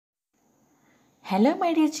Hello, my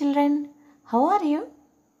dear children. How are you?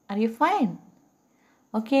 Are you fine?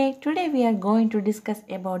 Okay, today we are going to discuss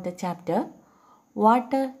about the chapter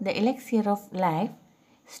Water, the Elixir of Life,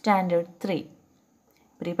 Standard 3.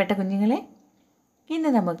 പ്രിയപ്പെട്ട കുഞ്ഞുങ്ങളെ,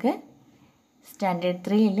 ഇന്ന് നമുക്ക് standard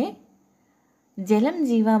 3യിലെ ജലം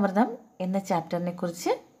ജീവാമൃതം എന്ന ചാപ്റ്ററിനെ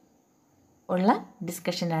കുറിച്ച് ഉള്ള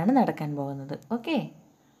ഡിസ്കഷനാണ് നടക്കാൻ പോകുന്നത്. Okay,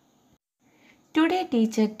 today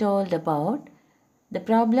teacher told about the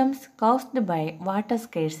problems caused by water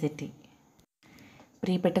scarcity.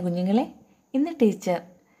 പ്രിയപ്പെട്ട കുഞ്ഞുങ്ങളെ, ഇന്ന് ടീച്ചർ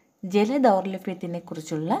ജലദൗർലഭ്യത്തിനെ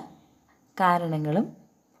കുറിച്ചുള്ള കാരണങ്ങളും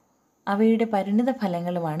അവയുടെ പരിണിത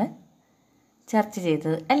ഫലങ്ങളുമാണ് ചർച്ച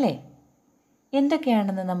ചെയ്തത് അല്ലേ?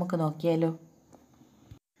 എന്തൊക്കെയാണെന്ന് നമുക്ക് നോക്കിയാലോ?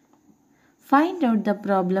 Find out the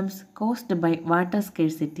problems caused by water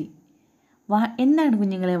scarcity. എന്താണ്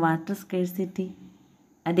കുഞ്ഞുങ്ങളെ വാട്ടർ സ്കേഴ്സിറ്റി?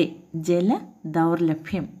 അതെ,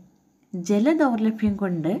 ജലദൗർലഭ്യം. ജലദൗർലഭ്യം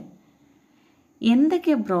കൊണ്ട്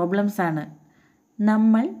എന്തൊക്കെ പ്രോബ്ലംസാണ്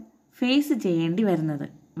നമ്മൾ ഫേസ് ചെയ്യേണ്ടി വരുന്നത്?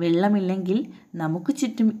 വെള്ളമില്ലെങ്കിൽ നമുക്ക്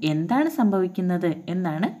ചുറ്റും എന്താണ് സംഭവിക്കുന്നത്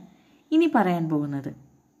എന്നാണ് ഇനി പറയാൻ പോകുന്നത്.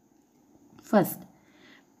 First,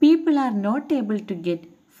 people are not able to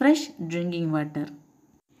get fresh drinking water.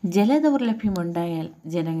 ജലദൗർലഭ്യമുണ്ടായാൽ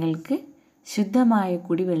ജനങ്ങൾക്ക് ശുദ്ധമായ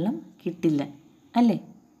കുടിവെള്ളം കിട്ടില്ല അല്ലേ?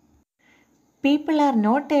 People are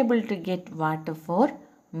not able to get water for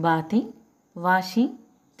bathing, washing,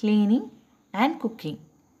 cleaning and cooking.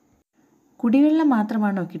 കുടിവെള്ളം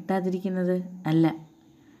മാത്രമാണോ കിട്ടാതിരിക്കുന്നത്? അല്ല.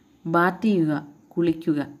 ബാത്ത് ചെയ്യുക,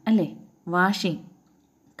 കുളിക്കുക അല്ലേ? വാഷിംഗ്,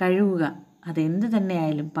 കഴുകുക, അതെന്ത്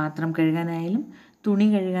തന്നെയായാലും, പാത്രം കഴുകാനായാലും, തുണി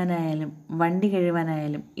കഴുകാനായാലും, വണ്ടി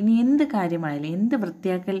കഴുകാനായാലും, ഇനി എന്ത് കാര്യമായാലും, എന്ത്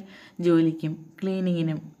വൃത്തിയാക്കൽ ജോലിക്കും,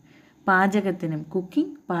 ക്ലീനിങ്ങിനും, പാചകത്തിനും,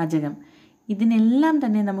 കുക്കിംഗ്, പാചകം, ഇതിനെല്ലാം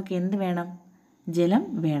തന്നെ നമുക്ക് എന്ത് വേണം? ജലം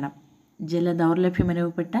വേണം. ജലദൗർലഭ്യം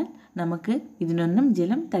അനുഭവപ്പെട്ടാൽ നമുക്ക് ഇതിനൊന്നും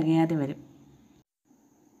ജലം തികയാതെ വരും.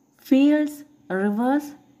 Fields,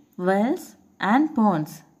 reverse, Wells and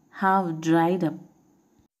ponds have dried up.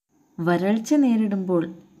 വരൾച്ച നേരിടുമ്പോൾ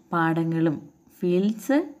പാടങ്ങളും,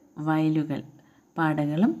 ഫീൽഡ്സ് വയലുകൾ,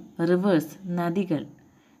 പാടങ്ങളും, റിവേഴ്സ് നദികൾ,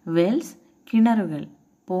 വെൽസ് കിണറുകൾ,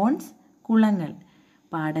 പോണ്ട്സ് കുളങ്ങൾ,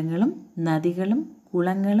 പാടങ്ങളും നദികളും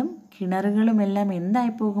കുളങ്ങളും കിണറുകളുമെല്ലാം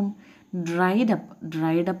എന്തായി പോകും? ഡ്രൈഡ്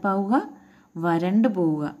അപ്പ് ആവുക, വരണ്ടു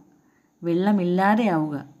പോവുക, വെള്ളമില്ലാതെ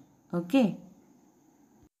ആവുക. Okay,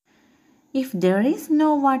 if there is no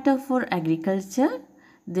water for agriculture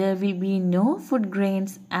there will be no food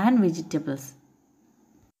grains and vegetables.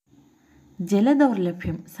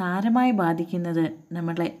 ജലദൗർലഭ്യം സാരമായി ബാധിക്കുന്നത്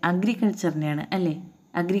നമ്മുടെ അഗ്രികൾച്ചറിനെയാണ് അല്ലേ?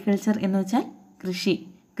 അഗ്രികൾച്ചർ എന്ന് വെച്ചാൽ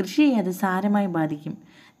കൃഷിയെ അത് സാരമായി ബാധിക്കും.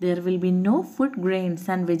 There will be no food grains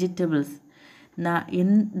and vegetables.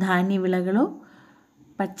 ധാന്യവിളകളോ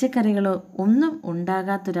പച്ചക്കറികളോ ഒന്നും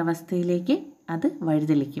ഉണ്ടാകാത്തൊരവസ്ഥയിലേക്ക് അത്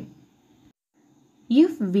വഴിതെളിക്കും.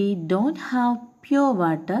 If we don't have pure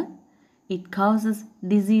water it causes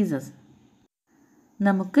diseases.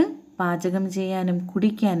 നമുക്ക് പാചകം ചെയ്യാനും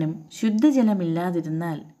കുടിക്കാനും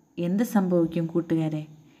ശുദ്ധജലമില്ലാതിരുന്നാൽ എന്ത് സംഭവിക്കും കൂട്ടുകാരെ?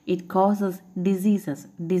 It causes diseases.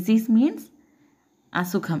 Disease means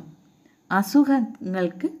അസുഖം.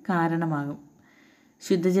 അസുഖങ്ങൾക്ക് കാരണമാകും.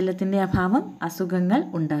 ശുദ്ധജലത്തിൻ്റെ അഭാവം അസുഖങ്ങൾ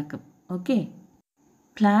ഉണ്ടാക്കും. Okay,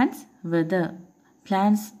 plants weather.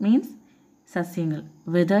 Plants means സസ്യങ്ങൾ.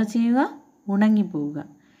 വെതർ ചെയ്യുക, ഉണങ്ങിപ്പോവുക.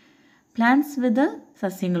 പ്ലാന്റ്സ് വെതർ,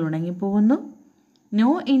 സസ്യങ്ങൾ ഉണങ്ങിപ്പോകുന്നു. No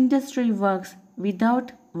industry works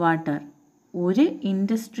without water. ഒരു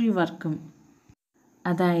ഇൻഡസ്ട്രി വർക്കും,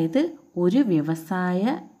 അതായത് ഒരു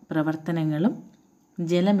വ്യവസായ പ്രവർത്തനങ്ങളും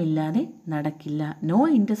ജലമില്ലാതെ നടക്കില്ല. No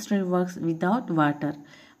industrial works without water.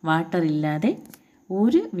 Water ഇല്ലാതെ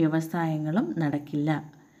ഒരു വ്യവസായങ്ങളും നടക്കില്ല.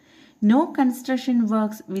 No construction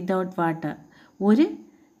works without water. ഒരു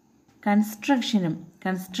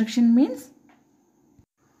കൺസ്ട്രക്ഷൻ മീൻസ്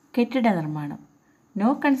കെട്ടിട നിർമ്മാണം. No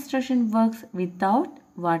construction works without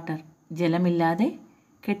water. ജലമില്ലാതെ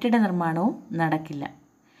കെട്ടിട നിർമ്മാണവും നടക്കില്ല.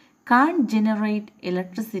 കാൺ ജനറേറ്റ്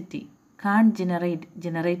ഇലക്ട്രിസിറ്റി.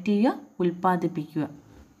 ജനറേറ്റ് ചെയ്യുക, ഉൽപ്പാദിപ്പിക്കുക.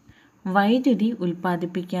 വൈദ്യുതി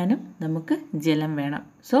ഉൽപ്പാദിപ്പിക്കാനും നമുക്ക് ജലം വേണം.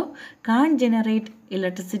 സോ കാൺ generate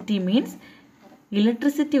electricity means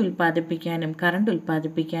electricity ഉൽപ്പാദിപ്പിക്കാനും current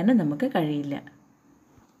ഉൽപ്പാദിപ്പിക്കാനും നമുക്ക് കഴിയില്ല.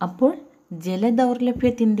 അപ്പോൾ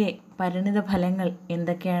ജലദൗർലഭ്യത്തിൻ്റെ പരിണിത ഫലങ്ങൾ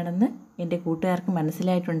എന്തൊക്കെയാണെന്ന് എൻ്റെ കൂട്ടുകാർക്ക്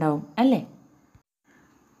മനസ്സിലായിട്ടുണ്ടാവും അല്ലേ?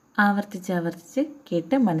 ആവർത്തിച്ച്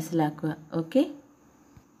കേട്ട് മനസ്സിലാക്കുക. Okay,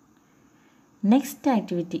 next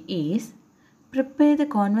activity is prepare the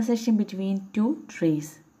conversation between two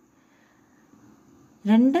trees.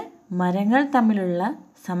 രണ്ട് മരങ്ങൾ തമ്മിലുള്ള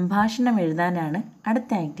സംഭാഷണം എഴുതാനാണ്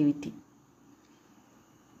അടുത്ത ആക്ടിവിറ്റി.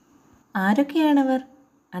 ആരൊക്കെയാണവർ?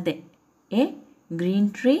 അതെ, A green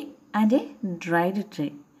tree and A dried tree.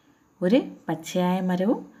 ഒരു പച്ചയായ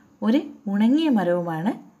മരവും ഒരു ഉണങ്ങിയ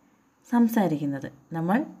മരവുമാണ് സംസാരിക്കുന്നത്.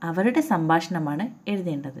 നമ്മൾ അവരുടെ സംഭാഷണമാണ്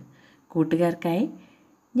എഴുതേണ്ടത്. കൂട്ടുകാർക്കായി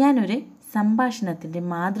ഞാനൊരു സംഭാഷണത്തിൻ്റെ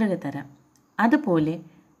മാതൃക തരാം. അതുപോലെ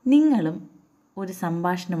നിങ്ങളും ഒരു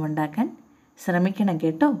സംഭാഷണം ഉണ്ടാക്കാൻ ശ്രമിക്കണം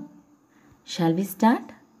കേട്ടോ. Shall we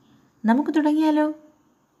start? നമുക്ക് തുടങ്ങിയാലോ?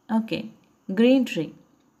 Okay. Green tree.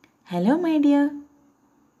 Hello my dear,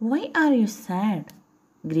 why are you sad?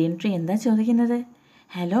 Green tree എന്താ ചോദിക്കുന്നത്?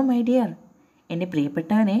 ഹലോ മൈ ഡിയർ, എൻ്റെ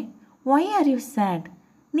പ്രിയപ്പെട്ടവനെ, വൈ ആർ യു സാഡ്?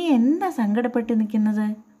 നീ എന്താ സങ്കടപ്പെട്ട് നിൽക്കുന്നത്?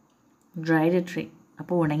 Dried tree.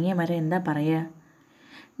 അപ്പോൾ ഉണങ്ങിയ മരം എന്താ പറയുക?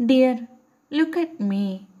 Dear, look at me.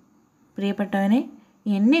 പ്രിയപ്പെട്ടവനെ,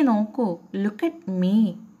 എന്നെ നോക്കൂ. Look at me.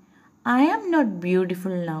 I am not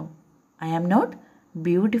beautiful now. I am not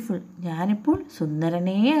beautiful. ഞാനിപ്പോൾ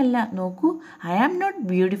സുന്ദരനേ അല്ല. നോക്കൂ, I am not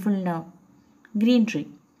beautiful now. Green tree.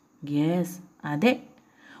 Yes, അതെ.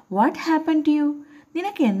 What happen to you?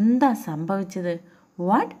 നിനക്ക് എന്താ സംഭവിച്ചത്?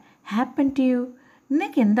 What happen to you?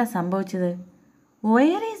 നിനക്ക് എന്താ സംഭവിച്ചത്?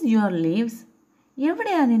 Where is your leaves?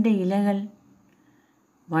 എവിടെയാണ് നിൻ്റെ ഇലകൾ?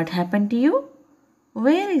 What happen to you?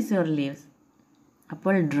 Where is your leaves?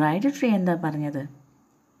 അപ്പോൾ ഡ്രൈഡ് ട്രീ എന്താ പറഞ്ഞത്?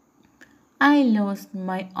 I lost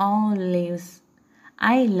my all leaves.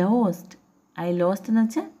 I lost എന്ന്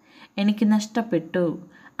വെച്ചാൽ എനിക്ക് നഷ്ടപ്പെട്ടു.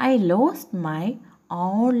 I lost my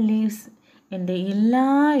all leaves. എൻ്റെ എല്ലാ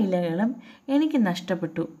ഇലകളും എനിക്ക്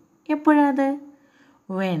നഷ്ടപ്പെട്ടു. എപ്പോഴത്?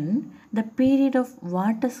 When the period of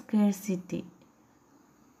water scarcity.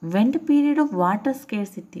 When the period of water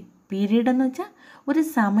scarcity. Period എന്ന് വെച്ചാൽ ഒരു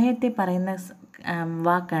സമയത്തെ പറയുന്ന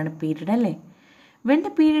വാക്കാണ് പീരീഡ്, അല്ലേ? When the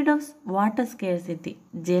period of water scarcity,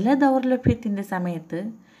 ജലദൗർലഭ്യത്തിൻ്റെ സമയത്ത്,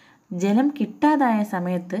 ജലം കിട്ടാതായ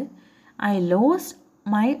സമയത്ത്, I lost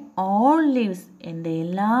my all leaves. എൻ്റെ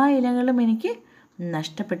എല്ലാ ഇലകളും എനിക്ക്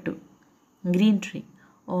നഷ്ടപ്പെട്ടു. Green tree.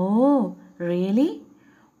 Oh really?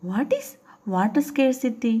 What is water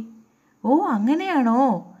scarcity? ഓ അങ്ങനെയാണോ?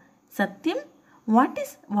 സത്യം? What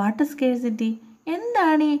is water scarcity?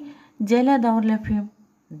 എന്താണ് ഈ ജലദൗർലഭ്യം?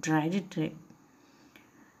 Dried tree.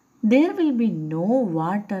 There will be no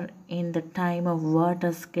water in the time of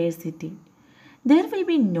water scarcity. There will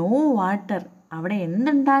be no water. അവിടെ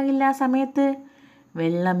എന്തുണ്ടാകില്ല ആ സമയത്ത്?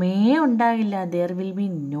 വെള്ളമേ ഉണ്ടാകില്ല. There will be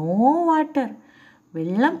no water.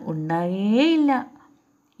 വെള്ളം ഉണ്ടാകേയില്ല.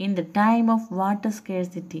 In the time of water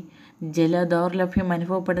scarcity. ജലദൗർലഭ്യം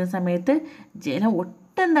അനുഭവപ്പെടുന്ന സമയത്ത് ജലം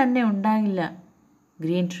ഒട്ടും തന്നെ ഉണ്ടാകില്ല.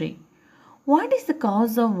 Green tree. What is the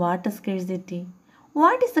cause of water scarcity?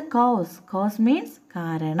 What is the cause? Cause means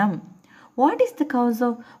കാരണം. What is the cause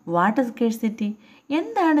of water scarcity?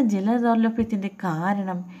 എന്താണ് ജലദൗർലഭ്യത്തിൻ്റെ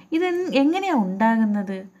കാരണം? ഇത് എങ്ങനെയാണ്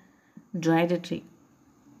ഉണ്ടാകുന്നത്? Dried tree.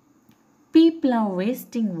 People are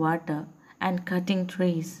wasting water and cutting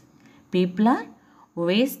trees. People are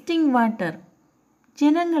wasting water.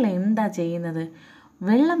 ജനങ്ങൾ എന്താ ചെയ്യുന്നത്?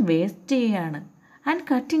 വെള്ളം വേസ്റ്റ് ചെയ്യുകയാണ്. And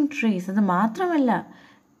cutting trees. അത് മാത്രമല്ല,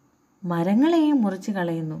 മരങ്ങളെയും മുറിച്ച്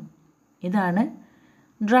കളയുന്നു. ഇതാണ്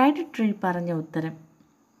ഡ്രൈഡ് ട്രീ പറഞ്ഞ ഉത്തരം.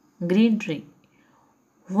 Green tree.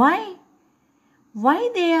 Why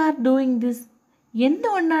they are doing this?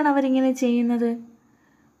 എന്തുകൊണ്ടാണ് അവരിങ്ങനെ ചെയ്യുന്നത്?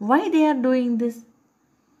 Why they are doing this?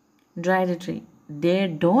 Dried tree. They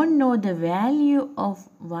don't know the value of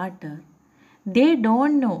water. They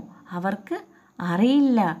don't know. അവർക്ക്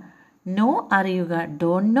അറിയില്ല. നോ അറിയുക.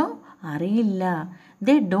 ഡോണ്ട് നോ അറിയില്ല.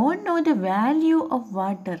 They don't know the value of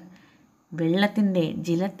water. വെള്ളത്തിൻ്റെ,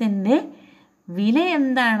 ജലത്തിൻ്റെ വില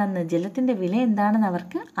എന്താണെന്ന്, ജലത്തിൻ്റെ വില എന്താണെന്ന്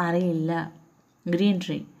അവർക്ക് അറിയില്ല. Green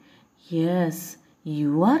tree. Yes,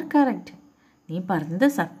 you are correct. നീ പറഞ്ഞത്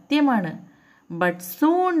സത്യമാണ്. But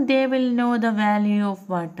soon they will know the value of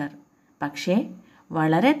water. പക്ഷേ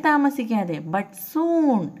വളരെ താമസിക്കാതെ. But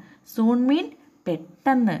soon. സൂൺ മീൻ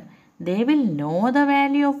പെട്ടെന്ന്. They will know the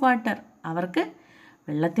value of water. അവർക്ക്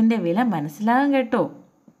വെള്ളത്തിൻ്റെ വില മനസ്സിലാകും കേട്ടോ.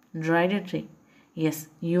 Dried tree. Yes,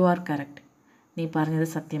 you are correct. നീ പറഞ്ഞത്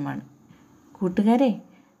സത്യമാണ്. കൂട്ടുകാരെ,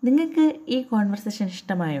 നിങ്ങൾക്ക് ഈ കോൺവെർസേഷൻ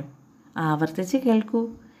ഇഷ്ടമായോ? ആവർത്തിച്ച് കേൾക്കൂ.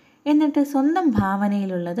 എന്നിട്ട് സ്വന്തം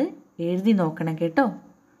ഭാവനയിലുള്ളത് എഴുതി നോക്കണം കേട്ടോ.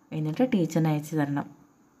 എന്നിട്ട് ടീച്ചറിന് അയച്ചു തരണം.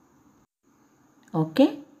 Okay.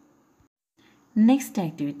 Next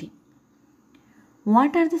activity.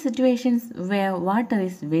 What are the situations wear water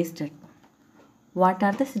is wasted? What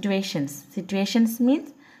are the situations? Situations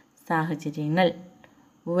means സാഹചര്യങ്ങൾ.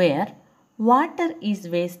 Wear water is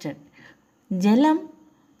wasted. ജലം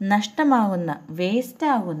നഷ്ടമാകുന്ന,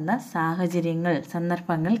 വേസ്റ്റാകുന്ന സാഹചര്യങ്ങൾ,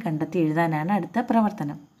 സന്ദർഭങ്ങൾ കണ്ടെത്തി എഴുതാനാണ് അടുത്ത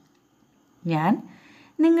പ്രവർത്തനം. ഞാൻ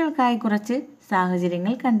നിങ്ങൾക്കായി കുറച്ച്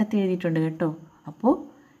സാഹചര്യങ്ങൾ കണ്ടെത്തി എഴുതിയിട്ടുണ്ട് കേട്ടോ. അപ്പോൾ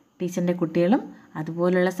ടീച്ചറിൻ്റെ കുട്ടികളും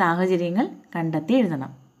അതുപോലുള്ള സാഹചര്യങ്ങൾ കണ്ടെത്തി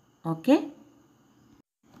എഴുതണം. Okay.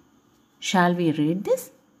 Shall we read this?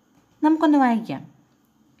 നമുക്കൊന്ന് വായിക്കാം.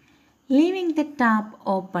 Leaving the tap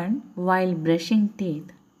open while brushing teeth.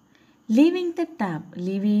 Leaving the tap,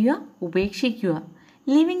 leave ചെയ്യുക, ഉപേക്ഷിക്കുക.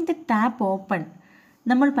 Leaving the tap open.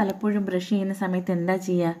 നമ്മൾ പലപ്പോഴും ബ്രഷ് ചെയ്യുന്ന സമയത്ത് എന്താ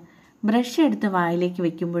ചെയ്യുക? ബ്രഷ് എടുത്ത് വായിലേക്ക്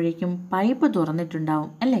വെക്കുമ്പോഴേക്കും പൈപ്പ്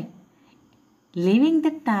തുറന്നിട്ടുണ്ടാവും അല്ലേ? Leaving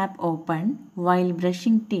the tap open while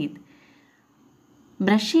brushing teeth.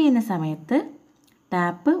 Brush ചെയ്യുന്ന സമയത്ത്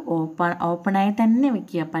ടാപ്പ് ഓപ്പണായി തന്നെ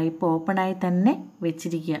വെക്കുക, പൈപ്പ് ഓപ്പണായി തന്നെ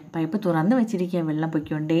വെച്ചിരിക്കുക, പൈപ്പ് തുറന്ന് വെച്ചിരിക്കുക, വെള്ളം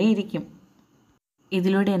പൊയ്ക്കൊണ്ടേയിരിക്കും.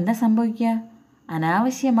 ഇതിലൂടെ എന്താ സംഭവിക്കുക?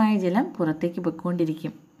 അനാവശ്യമായ ജലം പുറത്തേക്ക്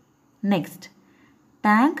പൊയ്ക്കൊണ്ടിരിക്കും. Next,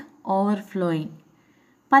 tank overflowing.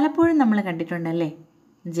 പലപ്പോഴും നമ്മൾ കണ്ടിട്ടുണ്ടല്ലേ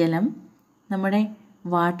ജലം നമ്മുടെ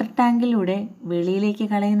വാട്ടർ ടാങ്കിലൂടെ വെളിയിലേക്ക്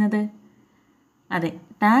കളയുന്നത്? അതെ,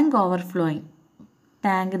 ടാങ്ക് ഓവർഫ്ലോയിങ്.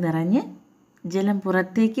 ടാങ്ക് നിറഞ്ഞ് ജലം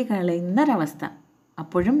പുറത്തേക്ക് കളയുന്നൊരവസ്ഥ.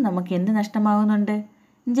 അപ്പോഴും നമുക്ക് എന്ത് നഷ്ടമാകുന്നുണ്ട്?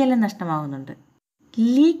 ജലം നഷ്ടമാകുന്നുണ്ട്.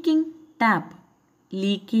 Leaking tap.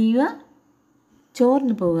 ലീക്ക് ചെയ്യുക,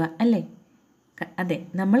 ചോർന്നു പോവുക അല്ലേ? അതെ,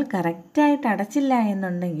 നമ്മൾ കറക്റ്റായിട്ട് അടച്ചില്ല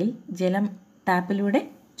എന്നുണ്ടെങ്കിൽ ജലം ടാപ്പിലൂടെ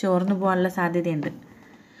ചോർന്നു പോകാനുള്ള സാധ്യതയുണ്ട്.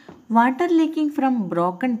 Water leaking from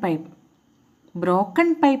broken pipe.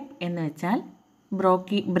 Broken pipe എന്ന് വെച്ചാൽ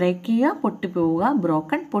ബ്രേക്ക് ചെയ്യുക, പൊട്ടിപ്പോവുക.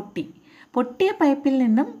 ബ്രോക്കൺ, പൊട്ടിയ പൈപ്പിൽ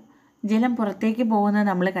നിന്നും ജലം പുറത്തേക്ക് പോകുന്നത്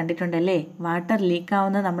നമ്മൾ കണ്ടിട്ടുണ്ടല്ലേ? വാട്ടർ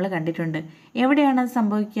ലീക്കാവുന്നത് നമ്മൾ കണ്ടിട്ടുണ്ട്. എവിടെയാണത്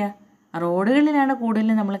സംഭവിക്കുക? റോഡുകളിലാണ്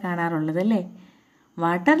കൂടുതലും നമ്മൾ കാണാറുള്ളത് അല്ലേ?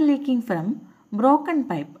 Water leaking from broken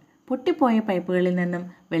pipe. പൊട്ടിപ്പോയ പൈപ്പുകളിൽ നിന്നും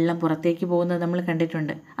വെള്ളം പുറത്തേക്ക് പോകുന്നത് നമ്മൾ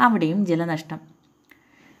കണ്ടിട്ടുണ്ട്. അവിടെയും ജലനഷ്ടം.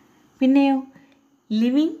 പിന്നെയോ,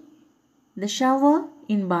 living the shower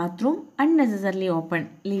in bathroom unnecessarily open.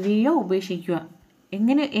 Live ചെയ്യുക, ഉപേക്ഷിക്കുക.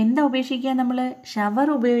 എന്താ ഉപേക്ഷിക്കുക? നമ്മൾ ഷവർ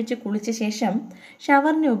ഉപയോഗിച്ച് കുളിച്ച ശേഷം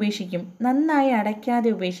ഷവറിനെ ഉപേക്ഷിക്കും, നന്നായി അടയ്ക്കാതെ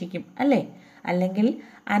ഉപേക്ഷിക്കും അല്ലേ? അല്ലെങ്കിൽ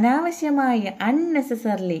അനാവശ്യമായി,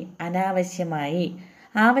 അൺനെസസറിലി, അനാവശ്യമായി,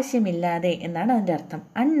 ആവശ്യമില്ലാതെ എന്നാണ് അതിൻ്റെ അർത്ഥം.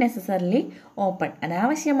 അൺനെസസറിലി ഓപ്പൺ,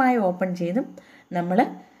 അനാവശ്യമായി ഓപ്പൺ ചെയ്തും നമ്മൾ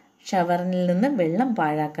ഷവറിൽ നിന്ന് വെള്ളം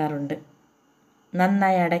പാഴാക്കാറുണ്ട്.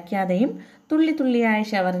 നന്നായി അടയ്ക്കാതെയും തുള്ളി തുള്ളിയായ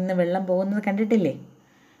ഷവറിൽ നിന്ന് വെള്ളം പോകുന്നത് കണ്ടിട്ടില്ലേ?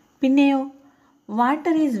 പിന്നെയോ,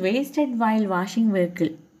 water is wasted while washing vehicle.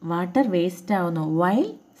 Water waste ആവുന്നു വൈൽ,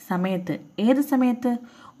 സമയത്ത്. ഏത് സമയത്ത്?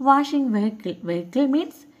 Washing vehicle. വെഹിക്കിൾ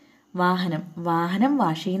മീൻസ് വാഹനം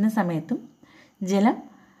വാഷ് ചെയ്യുന്ന സമയത്തും ജലം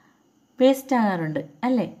വേസ്റ്റ് ആകാറുണ്ട്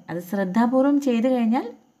അല്ലേ? അത് ശ്രദ്ധാപൂർവം ചെയ്തു കഴിഞ്ഞാൽ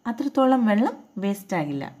അത്രത്തോളം വെള്ളം വേസ്റ്റ്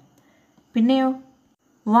ആകില്ല. പിന്നെയോ,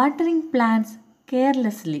 വാട്ടറിങ് പ്ലാന്റ്സ്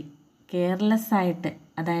കെയർലെസ്ലി. കെയർലെസ് ആയിട്ട്,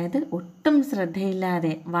 അതായത് ഒട്ടും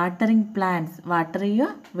ശ്രദ്ധയില്ലാതെ വാട്ടറിങ് പ്ലാന്റ്സ്. വാട്ടർ ചെയ്യുക,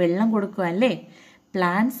 വെള്ളം കൊടുക്കുക അല്ലേ?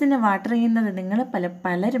 പ്ലാന്റ്സിന് വാട്ടർ ചെയ്യുന്നത് നിങ്ങൾ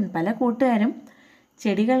പല കൂട്ടുകാരും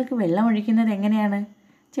ചെടികൾക്ക് വെള്ളം ഒഴിക്കുന്നത് എങ്ങനെയാണ്?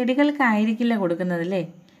 ചെടികൾക്കായിരിക്കില്ല കൊടുക്കുന്നത് അല്ലേ?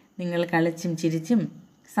 നിങ്ങൾ കളിച്ചും ചിരിച്ചും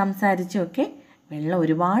സംസാരിച്ചും ഒക്കെ വെള്ളം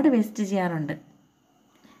ഒരുപാട് വേസ്റ്റ് ചെയ്യാറുണ്ട്.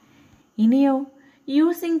 ഇനിയോ,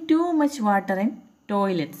 using too much water in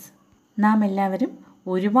toilets. നാം എല്ലാവരും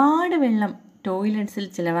ഒരുപാട് വെള്ളം ടോയ്ലറ്റ്സിൽ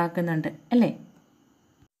ചിലവാക്കുന്നുണ്ട് അല്ലേ?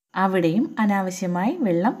 അവിടെയും അനാവശ്യമായി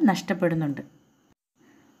വെള്ളം നഷ്ടപ്പെടുന്നുണ്ട്.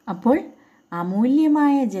 അപ്പോൾ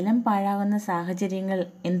അമൂല്യമായ ജലം പാഴാകുന്ന സാഹചര്യങ്ങൾ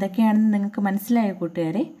എന്തൊക്കെയാണെന്ന് നിങ്ങൾക്ക് മനസ്സിലായോ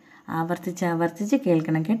കൂട്ടുകാരെ? ആവർത്തിച്ച്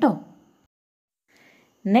കേൾക്കണം കേട്ടോ.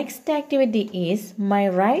 Next activity is my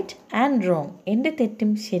right and wrong. എൻ്റെ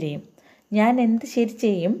തെറ്റും ശരിയും. ഞാൻ എന്ത് ശരി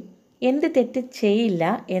ചെയ്യും, എന്ത് തെറ്റ് ചെയ്യില്ല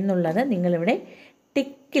എന്നുള്ളത് നിങ്ങളിവിടെ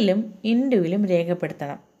ടിക്കിലും ഇൻഡുവിലും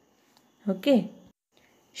രേഖപ്പെടുത്തണം. Okay,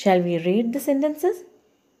 shall we read the sentences?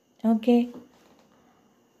 Okay.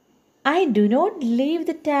 I do not leave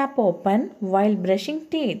the tap open while brushing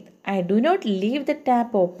teeth. I do not leave the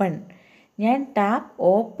tap open. ഞാൻ ടാപ്പ്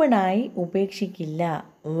ഓപ്പണായി ഉപേക്ഷിക്കില്ല.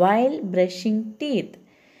 while brushing teeth.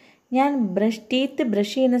 ഞാൻ ടീത്ത്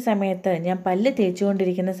ബ്രഷ് ചെയ്യുന്ന സമയത്ത്, ഞാൻ പല്ല്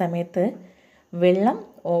തേച്ചുകൊണ്ടിരിക്കുന്ന സമയത്ത് വെള്ളം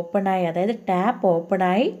ഓപ്പണായി, അതായത് ടാപ്പ്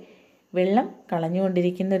ഓപ്പണായി വെള്ളം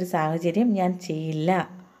കളഞ്ഞുകൊണ്ടിരിക്കുന്ന ഒരു സാഹചര്യം ഞാൻ ചെയ്യില്ല.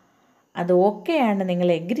 അത് ഓക്കെയാണ്, നിങ്ങൾ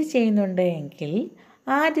എഗ്രി ചെയ്യുന്നുണ്ട് എങ്കിൽ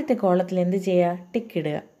ആദ്യത്തെ കോളത്തിൽ എന്ത് ചെയ്യുക? ടിക്ക്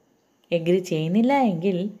ഇടുക. എഗ്രി ചെയ്യുന്നില്ല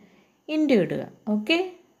എങ്കിൽ ഇൻഡു ഇടുക. Okay.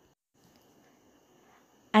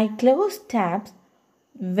 I close taps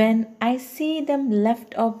when I see them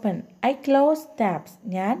left open. I close taps.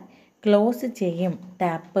 ഞാൻ ക്ലോസ് ചെയ്യും.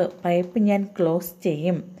 ടാപ്പ്, പൈപ്പ് ഞാൻ ക്ലോസ്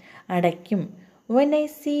ചെയ്യും, അടയ്ക്കും. When I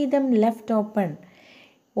see them left open.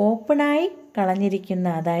 ഓപ്പണായി കളഞ്ഞിരിക്കുന്ന,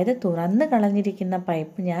 അതായത് തുറന്ന് കളഞ്ഞിരിക്കുന്ന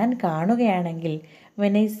പൈപ്പ് ഞാൻ കാണുകയാണെങ്കിൽ,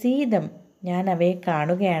 വെൻ ഐ സീ ദം, ഞാൻ അവയെ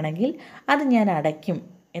കാണുകയാണെങ്കിൽ അത് ഞാൻ അടയ്ക്കും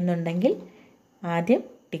എന്നുണ്ടെങ്കിൽ ആദ്യം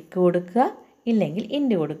ടിക്ക് കൊടുക്കുക, ഇല്ലെങ്കിൽ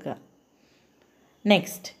ഇൻഡു കൊടുക്കുക.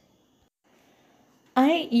 Next,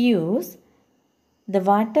 I use the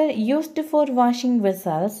water used for washing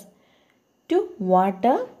vessels to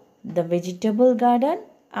water the vegetable garden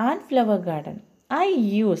and flower garden. I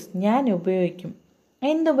use, ഞാൻ ഉപയോഗിക്കും.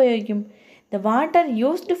 എന്തുപയോഗിക്കും? The water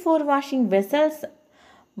used for washing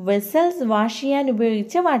vessels wash ചെയ്യാൻ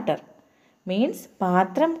ഉപയോഗിച്ച വാട്ടർ മീൻസ്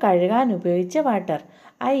പാത്രം കഴുകാൻ ഉപയോഗിച്ച water.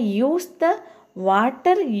 I use the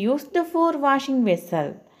water used for washing vessel.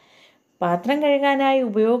 പാത്രം കഴുകാനായി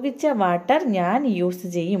ഉപയോഗിച്ച water ഞാൻ യൂസ്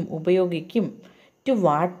ചെയ്യും, ഉപയോഗിക്കും. ടു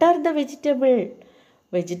വാട്ടർ ദ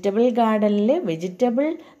വെജിറ്റബിൾ ഗാർഡനിൽ വെജിറ്റബിൾ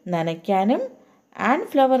നനയ്ക്കാനും ആൻഡ്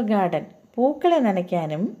ഫ്ലവർ ഗാർഡൻ പൂക്കളെ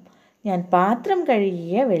നനയ്ക്കാനും ഞാൻ പാത്രം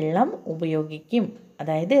കഴുകിയ വെള്ളം ഉപയോഗിക്കും.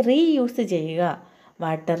 അതായത് റീയൂസ് ചെയ്യുക,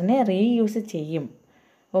 വാട്ടറിനെ റീയൂസ് ചെയ്യും.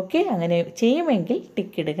 ഓക്കെ, അങ്ങനെ ചെയ്യുമെങ്കിൽ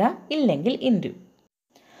ടിക്കിടുക, ഇല്ലെങ്കിൽ into.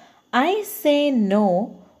 I say no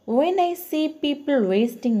when I see people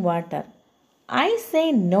wasting water. I say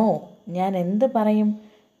no, ഞാൻ എന്ത് പറയും?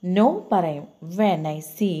 നോ പറയും. When I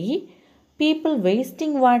see people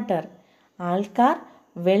wasting water, ആൾക്കാർ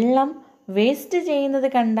വെള്ളം വേസ്റ്റ് ചെയ്യുന്നത്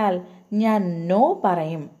കണ്ടാൽ ഞാൻ നോ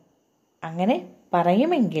പറയും. അങ്ങനെ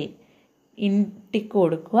പറയുമെങ്കിൽ ടിക്ക്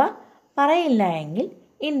കൊടുക്കുക, പറയില്ല എങ്കിൽ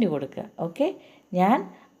ഇൻഡു കൊടുക്കുക. ഓക്കെ, ഞാൻ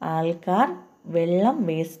ആൾക്കാർ വെള്ളം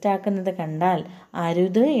വേസ്റ്റാക്കുന്നത് കണ്ടാൽ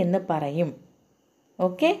അരുത് എന്ന് പറയും.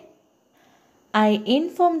 Okay, I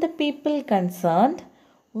inform the people concerned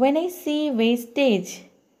when I see wastage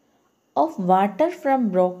of water from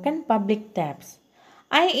broken public taps.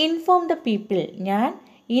 I inform the people, ഞാൻ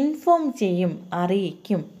ഇൻഫോം ചെയ്യും,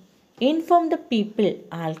 അറിയിക്കും. ഇൻഫോം ദ പീപ്പിൾ,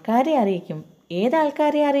 ആൾക്കാരെ അറിയിക്കും.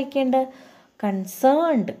 ഏതാൾക്കാരെ അറിയിക്കേണ്ടത്?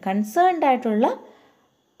 കൺസേൺഡ് ആയിട്ടുള്ള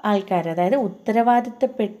ആൾക്കാർ, അതായത്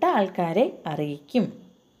ഉത്തരവാദിത്തപ്പെട്ട ആൾക്കാരെ അറിയിക്കും.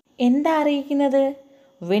 എന്താ അറിയിക്കുന്നത്?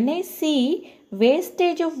 When I see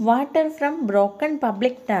wastage of water from broken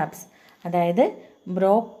public taps, അതായത്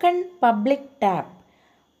ബ്രോക്കൺ പബ്ലിക് ടാപ്പ്,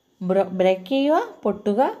 ബ്രേക്ക് ചെയ്യുക,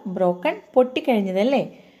 പൊട്ടുക, ബ്രോക്കൺ പൊട്ടിക്കഴിഞ്ഞതല്ലേ.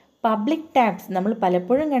 പബ്ലിക് ടാപ്സ് നമ്മൾ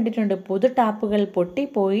പലപ്പോഴും കണ്ടിട്ടുണ്ട്, പൊതു ടാപ്പുകൾ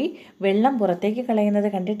പൊട്ടിപ്പോയി വെള്ളം പുറത്തേക്ക് കളയുന്നത്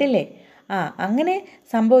കണ്ടിട്ടില്ലേ? അങ്ങനെ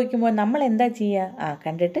സംഭവിക്കുമ്പോൾ നമ്മൾ എന്താ ചെയ്യുക?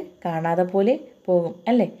 കണ്ടിട്ട് കാണാതെ പോലെ പോകും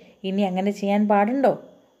അല്ലേ? ഇനി അങ്ങനെ ചെയ്യാൻ പാടുണ്ടോ?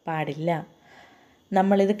 പാടില്ല.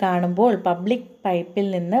 നമ്മളിത് കാണുമ്പോൾ പബ്ലിക് പൈപ്പിൽ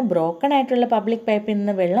നിന്ന്, ബ്രോക്കൺ ആയിട്ടുള്ള പബ്ലിക് പൈപ്പിൽ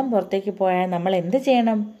നിന്ന് വെള്ളം പുറത്തേക്ക് പോയാൽ നമ്മൾ എന്ത്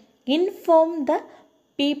ചെയ്യണം? ഇൻഫോം ദ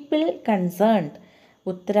പീപ്പിൾ കൺസേൺഡ്,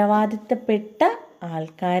 ഉത്തരവാദിത്തപ്പെട്ട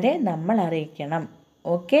ആൾക്കാരെ നമ്മൾ അറിയിക്കണം.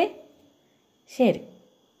 ഓക്കെ, ശരി.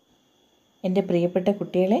 എൻ്റെ പ്രിയപ്പെട്ട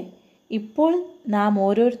കുട്ടികളെ, ഇപ്പോൾ നാം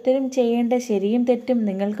ഓരോരുത്തരും ചെയ്യേണ്ട ശരിയും തെറ്റും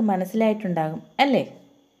നിങ്ങൾക്ക് മനസ്സിലായിട്ടുണ്ടാകും അല്ലേ?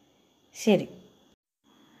 ശരി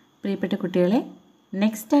പ്രിയപ്പെട്ട കുട്ടികളെ,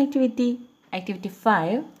 next activity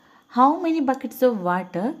 5. How many buckets of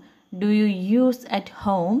water do you use at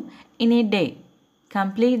home in A day?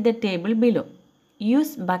 Complete the table below.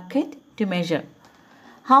 Use bucket to measure.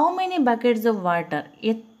 How many buckets of water,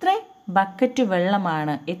 എത്ര ബക്കറ്റ്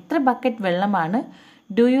വെള്ളമാണ്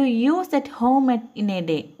do you use at home in A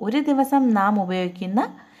day, ഒരു ദിവസം നാം ഉപയോഗിക്കുന്ന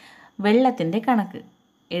വെള്ളത്തിൻ്റെ കണക്ക്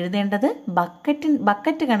എഴുതേണ്ടത്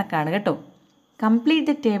bucket കണക്കാണ് കേട്ടോ. കംപ്ലീറ്റ്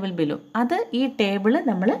ദ ടേബിൾ ബിലോ, അത് ഈ ടേബിൾ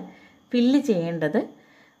നമ്മൾ ഫില്ല് ചെയ്യേണ്ടത്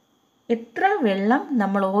എത്ര വെള്ളം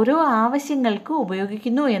നമ്മൾ ഓരോ ആവശ്യങ്ങൾക്ക്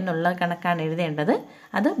ഉപയോഗിക്കുന്നു എന്നുള്ള കണക്കാണ് എഴുതേണ്ടത്.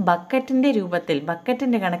 അത് ബക്കറ്റിൻ്റെ രൂപത്തിൽ,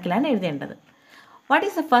 ബക്കറ്റിൻ്റെ കണക്കിലാണ് എഴുതേണ്ടത്. What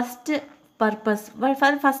is the first purpose?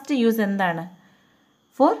 First use എന്താണ്?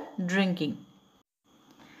 ഫോർ ഡ്രിങ്കിങ്,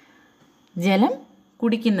 ജലം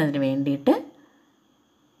കുടിക്കുന്നതിന് വേണ്ടിയിട്ട്.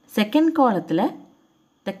 സെക്കൻഡ് കോളത്തിൽ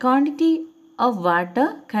the quantity of water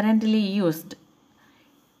currently used.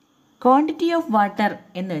 Quantity of water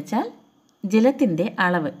എന്ന് വെച്ചാൽ ജലത്തിൻ്റെ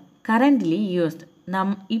അളവ്. കറൻ്റ്ലി യൂസ്ഡ്,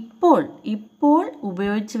 ഇപ്പോൾ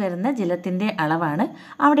ഉപയോഗിച്ച് വരുന്ന ജലത്തിൻ്റെ അളവാണ്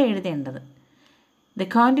അവിടെ എഴുതേണ്ടത്. The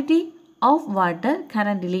quantity of water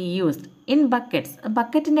currently used in buckets,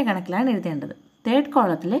 ബക്കറ്റിൻ്റെ കണക്കിലാണ് എഴുതേണ്ടത്. തേർഡ്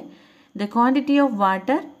കോളത്തിൽ the quantity of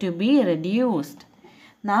water to be reduced,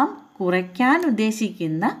 നാം കുറയ്ക്കാൻ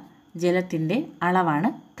ഉദ്ദേശിക്കുന്ന ജലത്തിൻ്റെ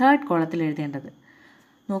അളവാണ് തേർഡ് കോളത്തിൽ എഴുതേണ്ടത്.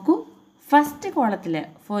 നോക്കൂ, ഫസ്റ്റ് കോളത്തിൽ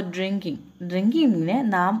ഫോർ ഡ്രിങ്കിങ്ങിന്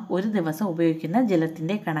നാം ഒരു ദിവസം ഉപയോഗിക്കുന്ന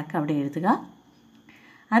ജലത്തിൻ്റെ കണക്ക് അവിടെ എഴുതുക.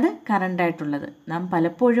 അത് കറണ്ടായിട്ടുള്ളത്. നാം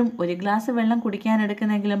പലപ്പോഴും ഒരു ഗ്ലാസ് വെള്ളം കുടിക്കാൻ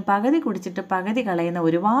എടുക്കുന്നെങ്കിലും പകുതി കുടിച്ചിട്ട് പകുതി കളയുന്ന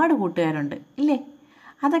ഒരുപാട് കൂട്ടുകാരുണ്ട് ഇല്ലേ?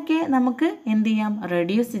 അതൊക്കെ നമുക്ക് എന്ത് ചെയ്യാം?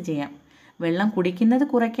 റെഡ്യൂസ് ചെയ്യാം. വെള്ളം കുടിക്കുന്നത്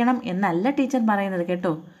കുറയ്ക്കണം എന്നല്ല ടീച്ചർ പറയുന്നത്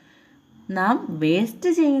കേട്ടോ. നാം വേസ്റ്റ്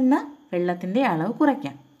ചെയ്യുന്ന വെള്ളത്തിൻ്റെ അളവ്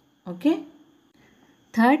കുറയ്ക്കാം. ഓക്കെ.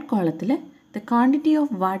 തേർഡ് കോളത്തിൽ the quantity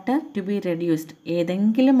of water to be reduced,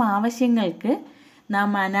 ഏതെങ്കിലും ആവശ്യങ്ങൾക്ക് നാം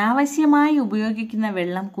അനാവശ്യമായി ഉപയോഗിക്കുന്ന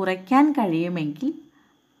വെള്ളം കുറയ്ക്കാൻ കഴിയുമെങ്കിൽ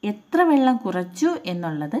എത്ര വെള്ളം കുറച്ചു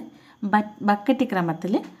എന്നുള്ളത് ബക്കറ്റ്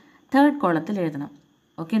ക്രമത്തിൽ തേർഡ് കോളത്തിൽ എഴുതണം.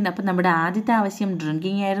 ഓക്കെ. അപ്പോൾ നമ്മുടെ ആദ്യത്തെ ആവശ്യം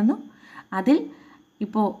ഡ്രിങ്കിങ് ആയിരുന്നു. അതിൽ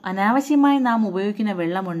ഇപ്പോൾ അനാവശ്യമായി നാം ഉപയോഗിക്കുന്ന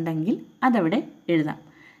വെള്ളമുണ്ടെങ്കിൽ അതവിടെ എഴുതാം.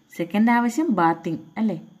 സെക്കൻഡ് ആവശ്യം ബാത്തിങ്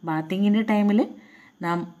അല്ലേ? ബാത്തിങ്ങിൻ്റെ ടൈമിൽ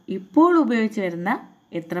നാം ഇപ്പോൾ ഉപയോഗിച്ച് വരുന്ന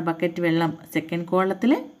എത്ര ബക്കറ്റ് വെള്ളം, സെക്കൻഡ്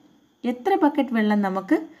കോളത്തിൽ എത്ര ബക്കറ്റ് വെള്ളം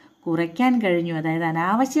നമുക്ക് കുറയ്ക്കാൻ കഴിഞ്ഞു, അതായത്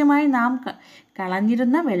അനാവശ്യമായി നാം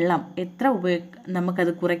കളഞ്ഞിരുന്ന വെള്ളം എത്ര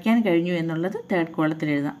നമുക്കത് കുറയ്ക്കാൻ കഴിഞ്ഞു എന്നുള്ളത് തേർഡ് കോളത്തിൽ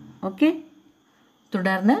എഴുതാം. ഓക്കെ.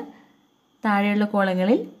 തുടർന്ന് താഴെയുള്ള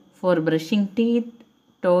കോളങ്ങളിൽ four brushing teeth,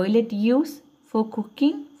 toilet use, four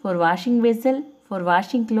cooking, four washing vessel, four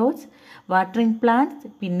washing clothes, watering plants,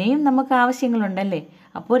 പിന്നെയും നമുക്ക് ആവശ്യങ്ങളുണ്ടല്ലേ.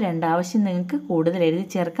 അപ്പോൾ 2 ആവശ്യം നിങ്ങൾക്ക് കൂടുതൽ എഴുതി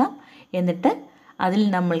ചേർക്കാം. എന്നിട്ട് അതിൽ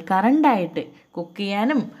നമ്മൾ കറണ്ടായിട്ട് കുക്ക്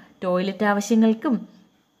ചെയ്യാനും ടോയ്ലറ്റ് ആവശ്യങ്ങൾക്കും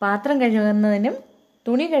പാത്രം കഴുകുന്നതിനും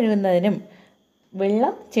തുണി കഴുകുന്നതിനും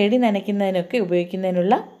വെള്ളം ചെടി നനയ്ക്കുന്നതിനൊക്കെ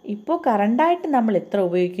ഉപയോഗിക്കുന്നതിനുള്ള ഇപ്പോൾ കറണ്ടായിട്ട് നമ്മൾ എത്ര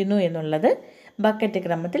ഉപയോഗിക്കുന്നു എന്നുള്ളത് ബക്കറ്റ്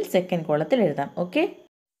ക്രമത്തിൽ സെക്കൻഡ് കോളത്തിൽ എഴുതാം. ഓക്കെ.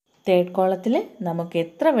 തേർഡ് കോളത്തിൽ നമുക്ക്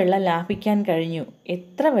എത്ര വെള്ളം ലാഭിക്കാൻ കഴിഞ്ഞു,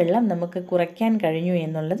 എത്ര വെള്ളം നമുക്ക് കുറയ്ക്കാൻ കഴിഞ്ഞു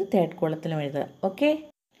എന്നുള്ളത് തേർഡ് കോളത്തിലും എഴുതുക. Okay.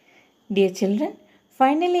 Dear children,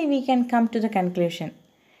 finally we can come to the conclusion.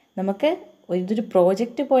 നമുക്ക് ഇതൊരു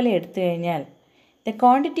പ്രോജക്റ്റ് പോലെ എടുത്തു കഴിഞ്ഞാൽ the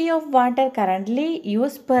quantity of water currently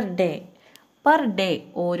use per day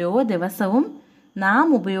ഓരോ ദിവസവും നാം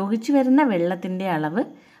ഉപയോഗിച്ചു വരുന്ന വെള്ളത്തിൻ്റെ അളവ്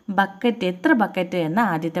എത്ര ബക്കറ്റ് എന്ന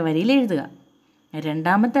ആദ്യത്തെ വരിയിൽ എഴുതുക.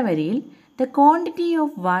 രണ്ടാമത്തെ വരിയിൽ the quantity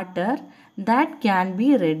of water that can be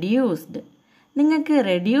reduced, നിങ്ങൾക്ക്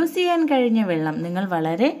റെഡ്യൂസ് ചെയ്യാൻ കഴിഞ്ഞ വെള്ളം, നിങ്ങൾ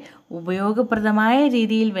വളരെ ഉപയോഗപ്രദമായ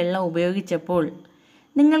രീതിയിൽ വെള്ളം ഉപയോഗിച്ചപ്പോൾ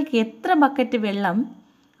നിങ്ങൾക്ക് എത്ര ബക്കറ്റ് വെള്ളം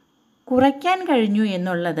കുറയ്ക്കാൻ കഴിഞ്ഞു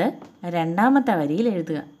എന്നുള്ളത് രണ്ടാമത്തെ വരിയിൽ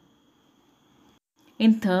എഴുതുക.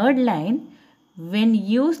 In third line, when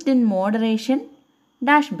used in moderation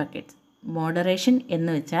dash buckets. Moderation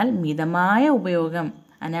എന്ന് വെച്ചാൽ മിതമായ ഉപയോഗം,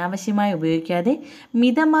 അനാവശ്യമായി ഉപയോഗിക്കാതെ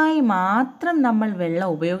മിതമായി മാത്രം നമ്മൾ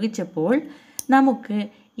വെള്ളം ഉപയോഗിച്ചപ്പോൾ നമുക്ക്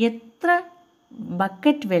എത്ര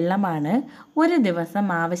ബക്കറ്റ് വെള്ളമാണ് ഒരു ദിവസം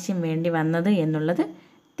ആവശ്യം വേണ്ടി വന്നത് എന്നുള്ളത്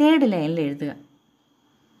തേർഡ് ലൈനിൽ എഴുതുക.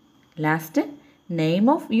 Last, name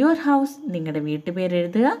of your house, നിങ്ങളുടെ വീട്ടുപേര്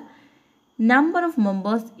എഴുതുക. Number of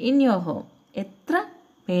members in your home, എത്ര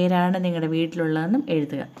പേരാണ് നിങ്ങളുടെ വീട്ടിലുള്ളതെന്നും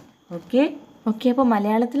എഴുതുക. ഓക്കെ. അപ്പോൾ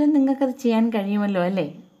മലയാളത്തിൽ നിങ്ങൾക്കത് ചെയ്യാൻ കഴിയുമല്ലോ അല്ലേ.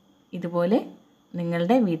 ഇതുപോലെ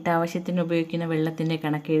നിങ്ങളുടെ വീട്ടാവശ്യത്തിന് ഉപയോഗിക്കുന്ന വെള്ളത്തിൻ്റെ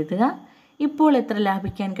കണക്ക് എഴുതുക. ഇപ്പോൾ എത്ര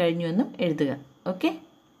ലാഭിക്കാൻ കഴിഞ്ഞു എന്നും എഴുതുക. Okay.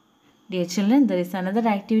 Dear children, there is another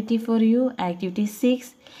activity for you. Activity 6.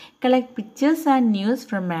 Collect pictures and news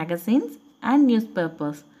from magazines and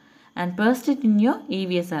newspapers and post it in your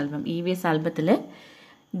EVS album. EVS ആൽബത്തിൽ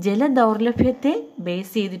ജലദൗർലഭ്യത്തെ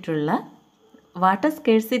base ചെയ്തിട്ടുള്ള, വാട്ടർ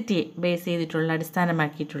സ്കേഴ്സിറ്റിയെ ബേസ് ചെയ്തിട്ടുള്ള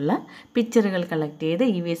അടിസ്ഥാനമാക്കിയിട്ടുള്ള പിക്ചറുകൾ കളക്ട് ചെയ്ത്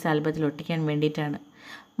EVS ആൽബത്തിൽ ഒട്ടിക്കാൻ വേണ്ടിയിട്ടാണ്.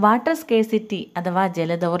 Water scarcity അഥവാ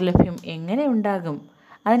ജലദൗർലഭ്യം എങ്ങനെ ഉണ്ടാകും,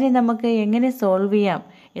 അതിനെ നമുക്ക് എങ്ങനെ സോൾവ് ചെയ്യാം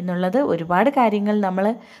എന്നുള്ളത് ഒരുപാട് കാര്യങ്ങൾ നമ്മൾ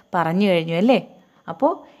പറഞ്ഞു കഴിഞ്ഞു അല്ലേ.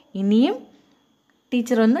 അപ്പോൾ ഇനിയും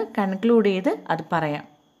ടീച്ചർ ഒന്ന് കൺക്ലൂഡ് ചെയ്ത് അത് പറയാം.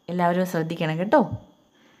 എല്ലാവരും ശ്രദ്ധിക്കണം കേട്ടോ.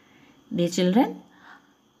 ഡിയർ ചിൽഡ്രൻ,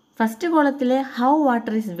 ഫസ്റ്റ് കോളത്തിൽ ഹൗ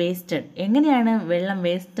വാട്ടർ ഈസ് വേസ്റ്റഡ്, എങ്ങനെയാണ് വെള്ളം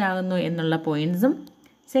വേസ്റ്റ് ആകുന്നു എന്നുള്ള പോയിൻറ്സും,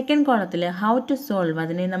 സെക്കൻഡ് കോളത്തിൽ ഹൗ ടു സോൾവ്,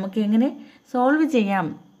 അതിനെ നമുക്ക് എങ്ങനെ സോൾവ് ചെയ്യാം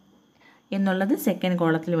എന്നുള്ളത് സെക്കൻഡ്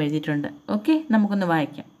കോളത്തിൽ എഴുതിയിട്ടുണ്ട്. ഓക്കെ, നമുക്കൊന്ന്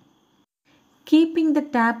വായിക്കാം. Keeping the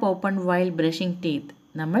tap open while brushing teeth,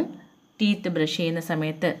 നമ്മൾ ടീത്ത് ബ്രഷ് ചെയ്യുന്ന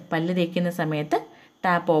സമയത്ത്, പല്ല് തേക്കുന്ന സമയത്ത്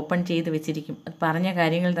ടാപ്പ് ഓപ്പൺ ചെയ്ത് വെച്ചിരിക്കും. അത് പറഞ്ഞ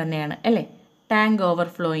കാര്യങ്ങൾ തന്നെയാണ് അല്ലേ. ടാങ്ക്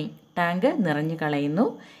ഓവർഫ്ലോയിങ്, ടാങ്ക് നിറഞ്ഞു കളയുന്നു.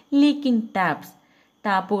 Leaking taps,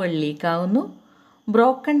 ടാപ്പുകൾ ലീക്കാവുന്നു.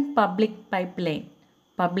 Broken public pipe line,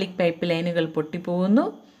 public pipe ലൈനുകൾ പൊട്ടിപ്പോകുന്നു.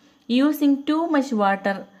 Using too much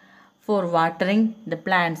water for watering the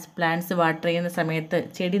plants water ചെയ്യുന്ന സമയത്ത്,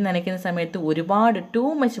 ചെടി നനയ്ക്കുന്ന സമയത്ത് ഒരുപാട് ടു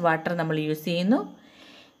മച്ച് വാട്ടർ നമ്മൾ യൂസ് ചെയ്യുന്നു.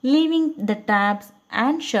 Living the taps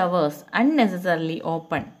and showers unnecessarily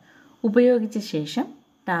open, ഉപയോഗിച്ച ശേഷം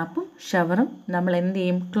ടാപ്പും ഷവറും നമ്മൾ എന്ത്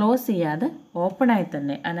ചെയ്യും, ക്ലോസ് ചെയ്യാതെ ഓപ്പണായി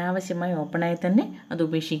തന്നെ, അനാവശ്യമായി ഓപ്പണായി തന്നെ അത്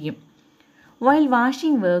ഉപേക്ഷിക്കും. While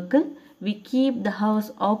washing vehicle we keep the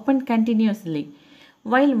house open continuously.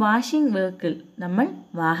 While washing vehicle, നമ്മൾ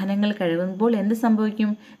വാഹനങ്ങൾ കഴുകുമ്പോൾ എന്ത്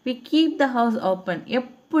സംഭവിക്കും, we keep the house open,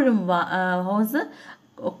 എപ്പോഴും ഹൗസ്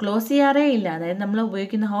ക്ലോസ് ചെയ്യാറേ ഇല്ല. അതായത് നമ്മൾ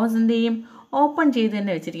ഉപയോഗിക്കുന്ന ഹൗസ് എന്ത് ചെയ്യും, ഓപ്പൺ ചെയ്ത്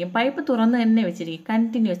തന്നെ വെച്ചിരിക്കും, പൈപ്പ് തുറന്ന് തന്നെ വെച്ചിരിക്കും,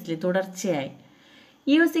 കണ്ടിന്യൂസ്ലി, തുടർച്ചയായി.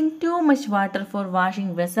 Using too much water for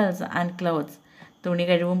washing vessels and clothes, തുണി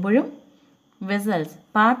കഴുകുമ്പോഴും വെസൽസ്,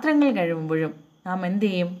 പാത്രങ്ങൾ കഴുകുമ്പോഴും നാം എന്ത്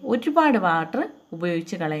ചെയ്യും, ഒരുപാട് വാട്ടർ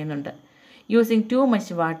ഉപയോഗിച്ച് കളയുന്നുണ്ട്. Using too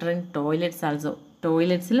much water in toilets also,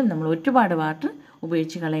 ടോയ്ലറ്റ്സിലും നമ്മൾ ഒരുപാട് വാട്ടർ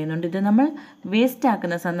ഉപയോഗിച്ച് കളയുന്നുണ്ട്. ഇത് നമ്മൾ വേസ്റ്റ്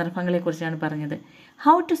ആക്കുന്ന സന്ദർഭങ്ങളെക്കുറിച്ചാണ് പറഞ്ഞത്.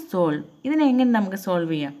 ഹൗ ടു സോൾവ്, ഇതിനെ എങ്ങനെ നമുക്ക്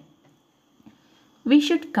സോൾവ് ചെയ്യാം. We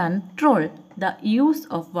should control the use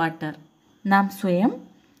of water, നാം സ്വയം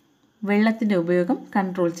വെള്ളത്തിൻ്റെ ഉപയോഗം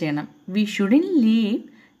കൺട്രോൾ ചെയ്യണം. V shouldn't leave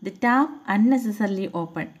the tap unnecessarily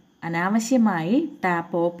open, അനാവശ്യമായി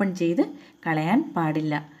ടാപ്പ് ഓപ്പൺ ചെയ്ത് കളയാൻ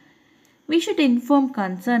പാടില്ല. We should inform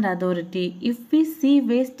concerned authority if we see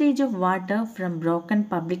wastage of water from broken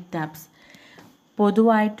public taps.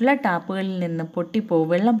 പൊതുവായിട്ടുള്ള ടാപ്പുകളിൽ നിന്ന്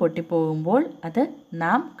വെള്ളം പൊട്ടിപ്പോകുമ്പോൾ അത്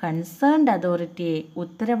നാം കൺസേൺഡ് അതോറിറ്റിയെ,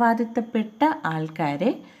 ഉത്തരവാദിത്തപ്പെട്ട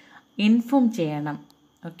ആൾക്കാരെ ഇൻഫോം ചെയ്യണം.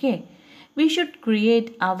 Okay. We should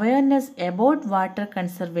create awareness about water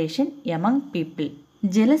conservation among people.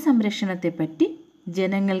 ജലസംരക്ഷണത്തെപ്പറ്റി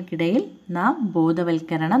ജനങ്ങൾക്കിടയിൽ നാം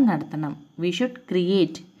ബോധവൽക്കരണം നടത്തണം. We should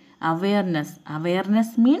create awareness.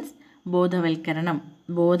 Awareness means ബോധവൽക്കരണം,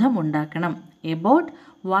 ബോധമുണ്ടാക്കണം. About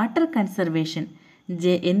water conservation,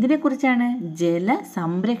 എന്തിനെക്കുറിച്ചാണ്? ജല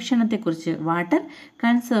സംരക്ഷണത്തെക്കുറിച്ച്. വാട്ടർ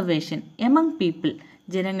കൺസർവേഷൻ എമംഗ് പീപ്പിൾ,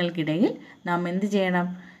 ജനങ്ങൾക്കിടയിൽ നാം എന്ത് ചെയ്യണം?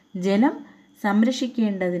 ജലം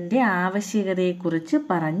സംരക്ഷിക്കേണ്ടതിൻ്റെ ആവശ്യകതയെക്കുറിച്ച്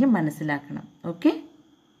പറഞ്ഞ് മനസ്സിലാക്കണം. ഓക്കെ.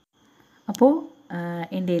 അപ്പോൾ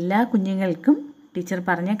എൻ്റെ എല്ലാ കുഞ്ഞുങ്ങൾക്കും ടീച്ചർ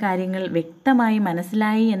പറഞ്ഞ കാര്യങ്ങൾ വ്യക്തമായി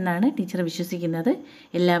മനസ്സിലായി എന്നാണ് ടീച്ചർ വിശ്വസിക്കുന്നത്.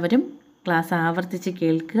 എല്ലാവരും ക്ലാസ് ആവർത്തിച്ച്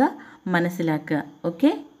കേൾക്കുക, മനസ്സിലാക്കുക.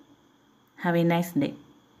 Okay. Have A nice day.